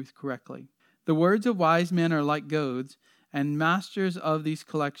words of truth correctly. The words of wise men are like goads, and masters of these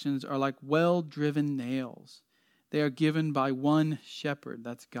collections are like well-driven nails. They are given by one shepherd,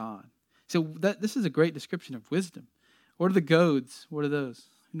 that's God. So this is a great description of wisdom. What are the goads? What are those?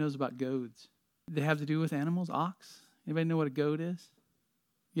 Who knows about goads? They have to do with animals, ox? Anybody know what a goad is?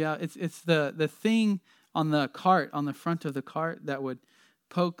 Yeah, it's the thing on the cart, on the front of the cart, that would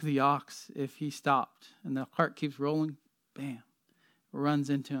poke the ox if he stopped. And the cart keeps rolling, bam, runs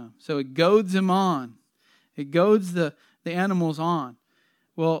into him. So it goads him on. It goads the animals on.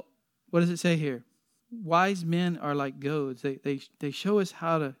 Well, what does it say here? Wise men are like goads. They show us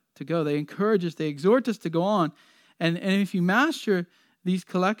how to go. They encourage us. They exhort us to go on. And if you master these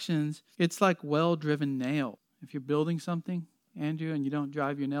collections, it's like well-driven nail. If you're building something, Andrew, and you don't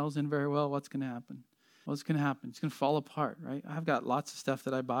drive your nails in very well, what's going to happen? What's going to happen? It's going to fall apart, right? I've got lots of stuff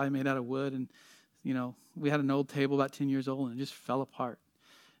that I buy made out of wood. And, we had an old table about 10 years old and it just fell apart.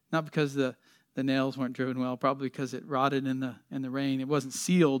 Not because the nails weren't driven well, probably because it rotted in the rain. It wasn't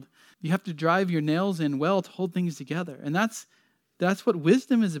sealed. You have to drive your nails in well to hold things together. And that's what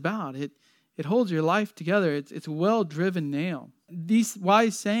wisdom is about. It holds your life together. It's a well-driven nail. These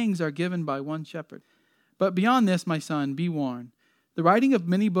wise sayings are given by one shepherd. But beyond this, my son, be warned. The writing of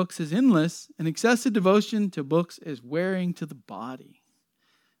many books is endless, and excessive devotion to books is wearing to the body.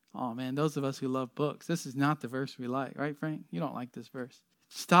 Oh man, those of us who love books, this is not the verse we like, right, Frank? You don't like this verse.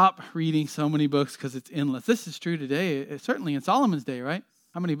 Stop reading so many books because it's endless. This is true today, certainly in Solomon's day, right?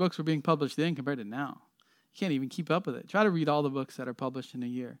 How many books were being published then compared to now? You can't even keep up with it. Try to read all the books that are published in a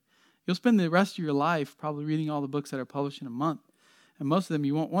year. You'll spend the rest of your life probably reading all the books that are published in a month. And most of them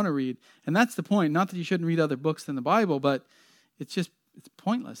you won't want to read. And that's the point. Not that you shouldn't read other books than the Bible, but it's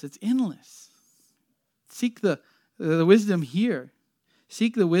pointless. It's endless. Seek the wisdom here.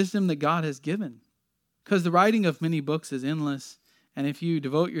 Seek the wisdom that God has given. Because the writing of many books is endless. And if you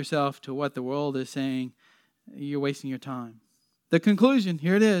devote yourself to what the world is saying, you're wasting your time. The conclusion,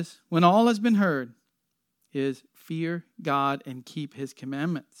 here it is, when all has been heard, is fear God and keep his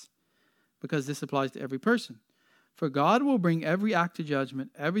commandments. Because this applies to every person. For God will bring every act to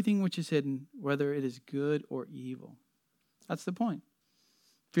judgment, everything which is hidden, whether it is good or evil. That's the point.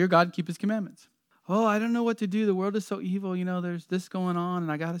 Fear God, keep his commandments. Oh, I don't know what to do. The world is so evil. There's this going on,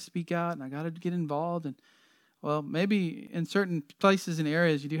 and I got to speak out, and I got to get involved. And well, maybe in certain places and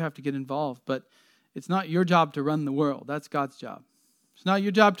areas you do have to get involved, but it's not your job to run the world. That's God's job. It's not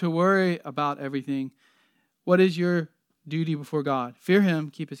your job to worry about everything. What is your duty before God? Fear him,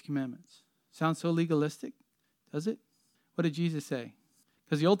 keep his commandments. Sounds so legalistic, does it? What did Jesus say?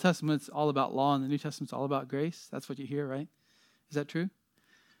 Because the Old Testament's all about law and the New Testament's all about grace. That's what you hear, right? Is that true?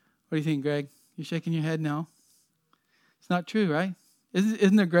 What do you think, Greg? You're shaking your head no. It's not true, right?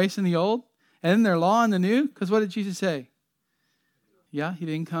 Isn't there grace in the Old? And isn't there law in the New? Because what did Jesus say? Yeah, he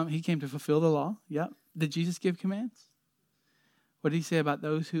came to fulfill the law. Yeah. Did Jesus give commands? What did he say about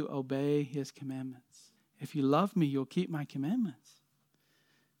those who obey his commandments? If you love me, you'll keep my commandments.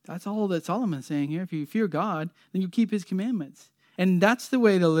 That's all that Solomon's saying here. If you fear God, then you keep his commandments. And that's the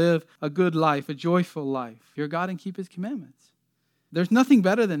way to live a good life, a joyful life. Fear God and keep his commandments. There's nothing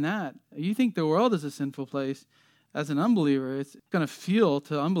better than that. You think the world is a sinful place. As an unbeliever, it's going to feel,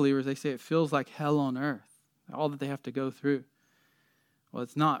 to unbelievers, they say it feels like hell on earth. All that they have to go through. Well,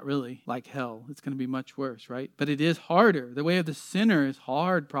 it's not really like hell. It's going to be much worse, right? But it is harder. The way of the sinner is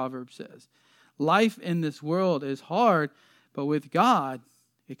hard, Proverbs says. Life in this world is hard, but with God,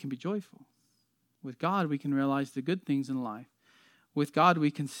 it can be joyful. With God, we can realize the good things in life. With God,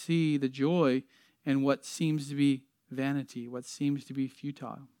 we can see the joy in what seems to be vanity, what seems to be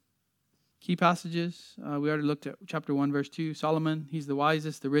futile. Key passages, we already looked at chapter 1, verse 2. Solomon, he's the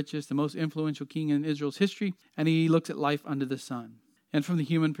wisest, the richest, the most influential king in Israel's history, and he looks at life under the sun. And from the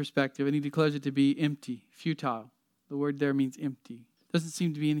human perspective, and he declares it to be empty, futile. The word there means empty. Doesn't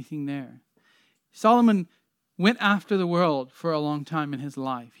seem to be anything there. Solomon went after the world for a long time in his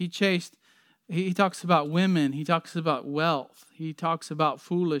life. He talks about women, he talks about wealth, he talks about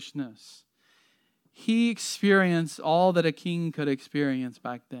foolishness. He experienced all that a king could experience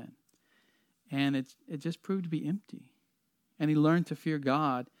back then. And it just proved to be empty. And he learned to fear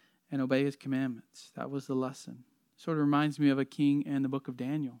God and obey his commandments. That was the lesson. Sort of reminds me of a king in the book of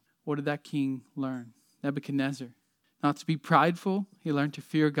Daniel. What did that king learn? Nebuchadnezzar. Not to be prideful. He learned to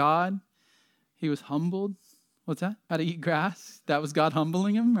fear God. He was humbled. What's that? How to eat grass. That was God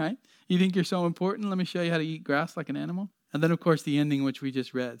humbling him, right? You think you're so important? Let me show you how to eat grass like an animal. And then, of course, the ending, which we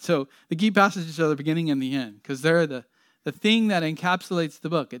just read. So the key passages are the beginning and the end, because they're the thing that encapsulates the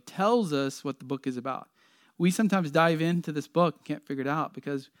book. It tells us what the book is about. We sometimes dive into this book and can't figure it out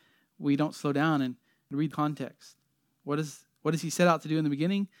because we don't slow down and read context. What does he set out to do in the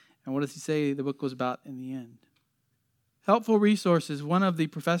beginning, and what does he say the book was about in the end? Helpful resources. One of the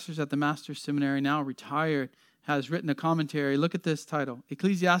professors at the Master's Seminary, now retired, has written a commentary. Look at this title,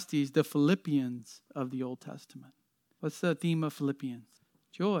 Ecclesiastes, the Philippians of the Old Testament. What's the theme of Philippians?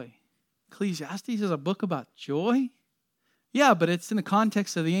 Joy. Ecclesiastes is a book about joy? Yeah, but it's in the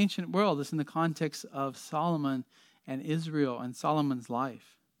context of the ancient world. It's in the context of Solomon and Israel and Solomon's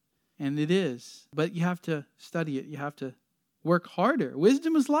life. And it is. But you have to study it. You have to work harder.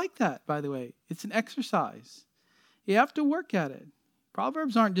 Wisdom is like that, by the way. It's an exercise. You have to work at it.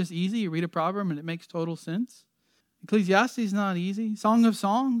 Proverbs aren't just easy. You read a proverb and it makes total sense. Ecclesiastes is not easy. Song of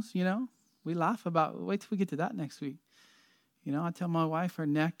Songs, we laugh about. Wait till we get to that next week. I tell my wife her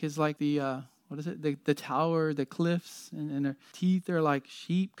neck is like the the tower, the cliffs, and her teeth are like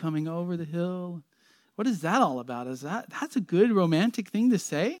sheep coming over the hill. What is that all about? That's a good romantic thing to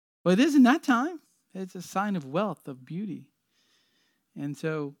say? Well, it is in that time. It's a sign of wealth, of beauty. And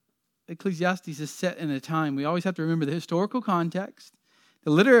so Ecclesiastes is set in a time. We always have to remember the historical context,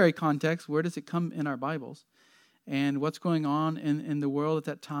 the literary context. Where does it come in our Bibles? And what's going on in the world at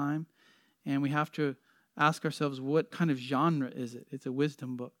that time. And we have to ask ourselves, what kind of genre is it? It's a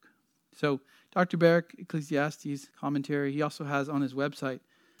wisdom book. So Dr. Barrick, Ecclesiastes commentary, he also has on his website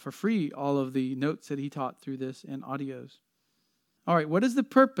for free all of the notes that he taught through this and audios. All right, what is the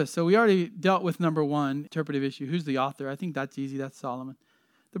purpose? So we already dealt with number one, interpretive issue. Who's the author? I think that's easy. That's Solomon.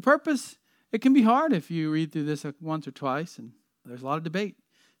 The purpose, it can be hard if you read through this once or twice, and there's a lot of debate.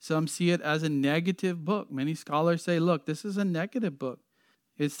 Some see it as a negative book. Many scholars say, look, this is a negative book.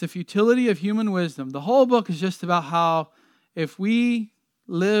 It's the futility of human wisdom. The whole book is just about how if we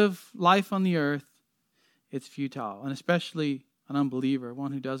live life on the earth, it's futile, and especially an unbeliever,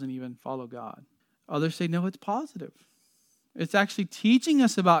 one who doesn't even follow God. Others say, no, it's positive. It's actually teaching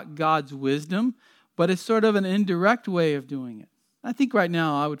us about God's wisdom, but it's sort of an indirect way of doing it. I think right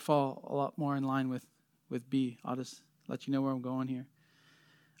now I would fall a lot more in line with B. I'll just let you know where I'm going here.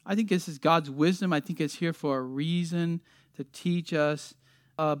 I think this is God's wisdom. I think it's here for a reason to teach us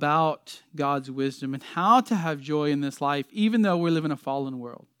about God's wisdom and how to have joy in this life, even though we live in a fallen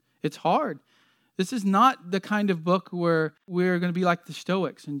world. It's hard. This is not the kind of book where we're going to be like the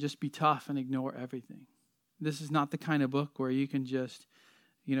Stoics and just be tough and ignore everything. This is not the kind of book where you can just,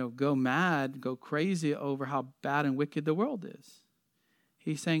 go mad, go crazy over how bad and wicked the world is.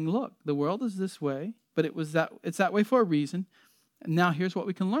 He's saying, look, the world is this way, but it's that way for a reason. And now here's what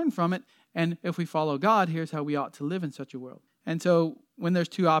we can learn from it. And if we follow God, here's how we ought to live in such a world. And so when there's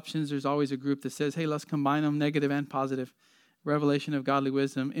two options, there's always a group that says, hey, let's combine them, negative and positive, revelation of godly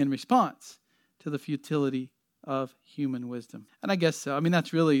wisdom in response to the futility of human wisdom. And I guess so. I mean,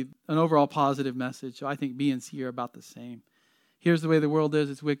 that's really an overall positive message. So I think B and C are about the same. Here's the way the world is.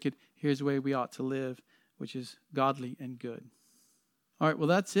 It's wicked. Here's the way we ought to live, which is godly and good. All right, well,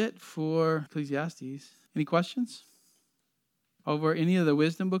 that's it for Ecclesiastes. Any questions over any of the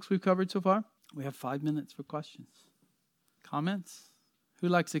wisdom books we've covered so far? We have 5 minutes for questions. Comments? Who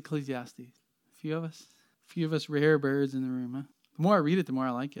likes Ecclesiastes? A few of us? A few of us rare birds in the room, huh? The more I read it, the more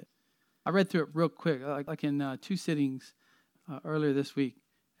I like it. I read through it real quick, like in 2 sittings earlier this week.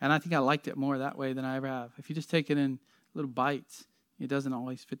 And I think I liked it more that way than I ever have. If you just take it in little bites, it doesn't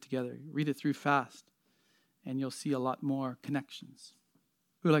always fit together. Read it through fast, and you'll see a lot more connections.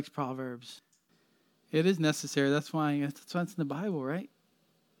 Who likes Proverbs? It is necessary. That's why it's in the Bible, right?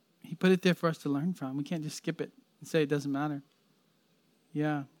 He put it there for us to learn from. We can't just skip it and say it doesn't matter.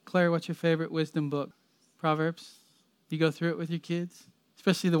 Yeah. Claire, what's your favorite wisdom book? Proverbs? Do you go through it with your kids?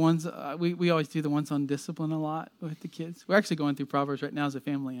 Especially the ones, we always do the ones on discipline a lot with the kids. We're actually going through Proverbs right now as a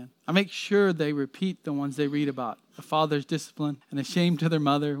family. And I make sure they repeat the ones they read about. A father's discipline and a shame to their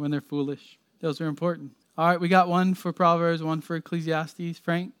mother when they're foolish. Those are important. All right, we got one for Proverbs, one for Ecclesiastes.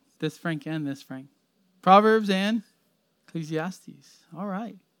 Frank, this Frank, and this Frank. Proverbs and Ecclesiastes. All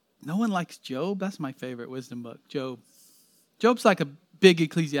right. No one likes Job. That's my favorite wisdom book, Job. Job's like a big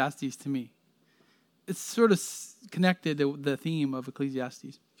Ecclesiastes to me. It's sort of connected to the theme of Ecclesiastes.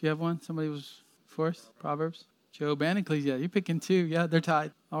 Do you have one? Somebody was first? Proverbs? Job and Ecclesiastes. You're picking two. Yeah, they're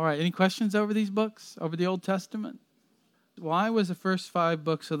tied. All right. Any questions over these books? Over the Old Testament? Why was the first 5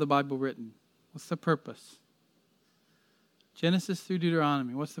 books of the Bible written? What's the purpose? Genesis through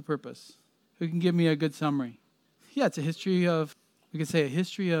Deuteronomy. What's the purpose? Who can give me a good summary? Yeah, it's a history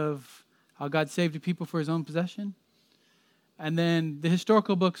of how God saved the people for his own possession. And then the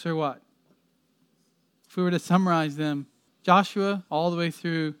historical books are what? If we were to summarize them, Joshua all the way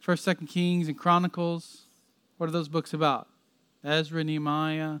through 1st, 2nd Kings and Chronicles. What are those books about? Ezra,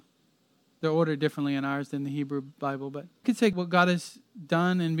 Nehemiah. They're ordered differently in ours than the Hebrew Bible. But you could say what God has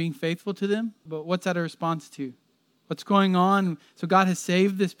done in being faithful to them. But what's that a response to? What's going on? So God has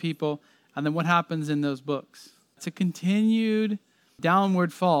saved this people. And then what happens in those books? It's a continued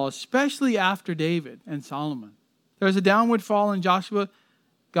downward fall, especially after David and Solomon. There's a downward fall in Joshua.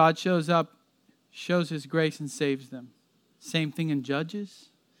 God shows up, shows his grace, and saves them. Same thing in Judges.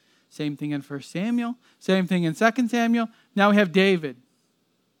 Same thing in 1 Samuel. Same thing in 2 Samuel. Now we have David,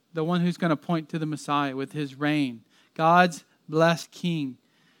 the one who's going to point to the Messiah with his reign. God's blessed king.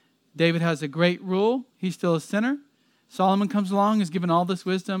 David has a great rule. He's still a sinner. Solomon comes along, is given all this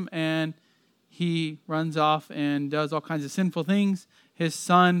wisdom, and he runs off and does all kinds of sinful things. His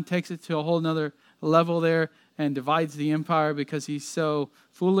son takes it to a whole nother level there and divides the empire because he's so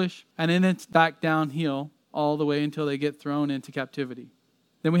foolish. And then it's back downhill all the way until they get thrown into captivity.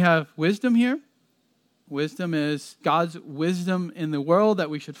 Then we have wisdom here. Wisdom is God's wisdom in the world that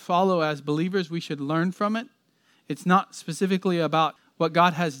we should follow as believers. We should learn from it. It's not specifically about what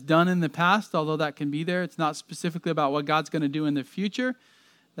God has done in the past, although that can be there. It's not specifically about what God's going to do in the future.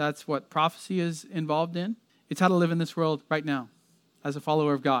 That's what prophecy is involved in. It's how to live in this world right now as a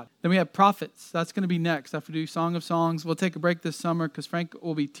follower of God. Then we have prophets. That's going to be next after we do Song of Songs. We'll take a break this summer because Frank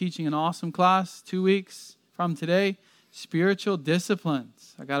will be teaching an awesome class 2 weeks from today. Spiritual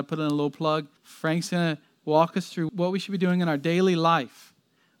disciplines. I got to put in a little plug. Frank's going to walk us through what we should be doing in our daily life.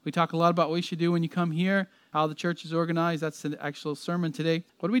 We talk a lot about what we should do when you come here, how the church is organized. That's the actual sermon today.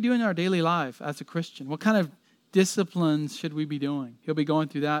 What do we do in our daily life as a Christian? What kind of disciplines should we be doing? He'll be going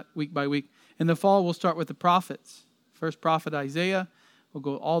through that week by week. In the fall, we'll start with the prophets. First prophet, Isaiah. We'll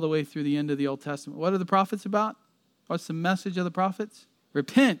go all the way through the end of the Old Testament. What are the prophets about? What's the message of the prophets?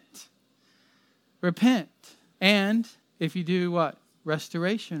 Repent. Repent. And if you do what?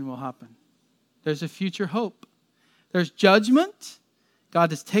 Restoration will happen. There's a future hope. There's judgment.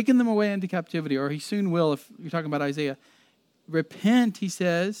 God has taken them away into captivity, or he soon will if you're talking about Isaiah. Repent, he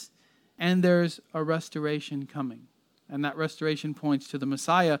says, and there's a restoration coming. And that restoration points to the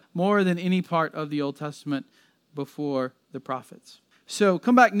Messiah more than any part of the Old Testament before the prophets. So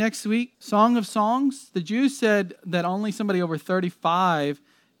come back next week. Song of Songs. The Jews said that only somebody over 35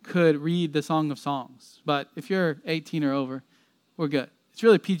 could read the Song of Songs. But if you're 18 or over, we're good. It's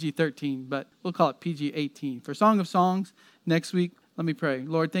really PG-13, but we'll call it PG-18. For Song of Songs next week, let me pray.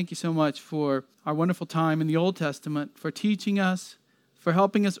 Lord, thank you so much for our wonderful time in the Old Testament, for teaching us, for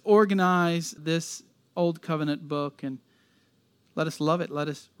helping us organize this Old Covenant book, and let us love it. Let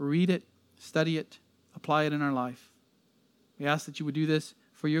us read it, study it, apply it in our life. We ask that you would do this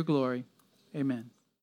for your glory. Amen.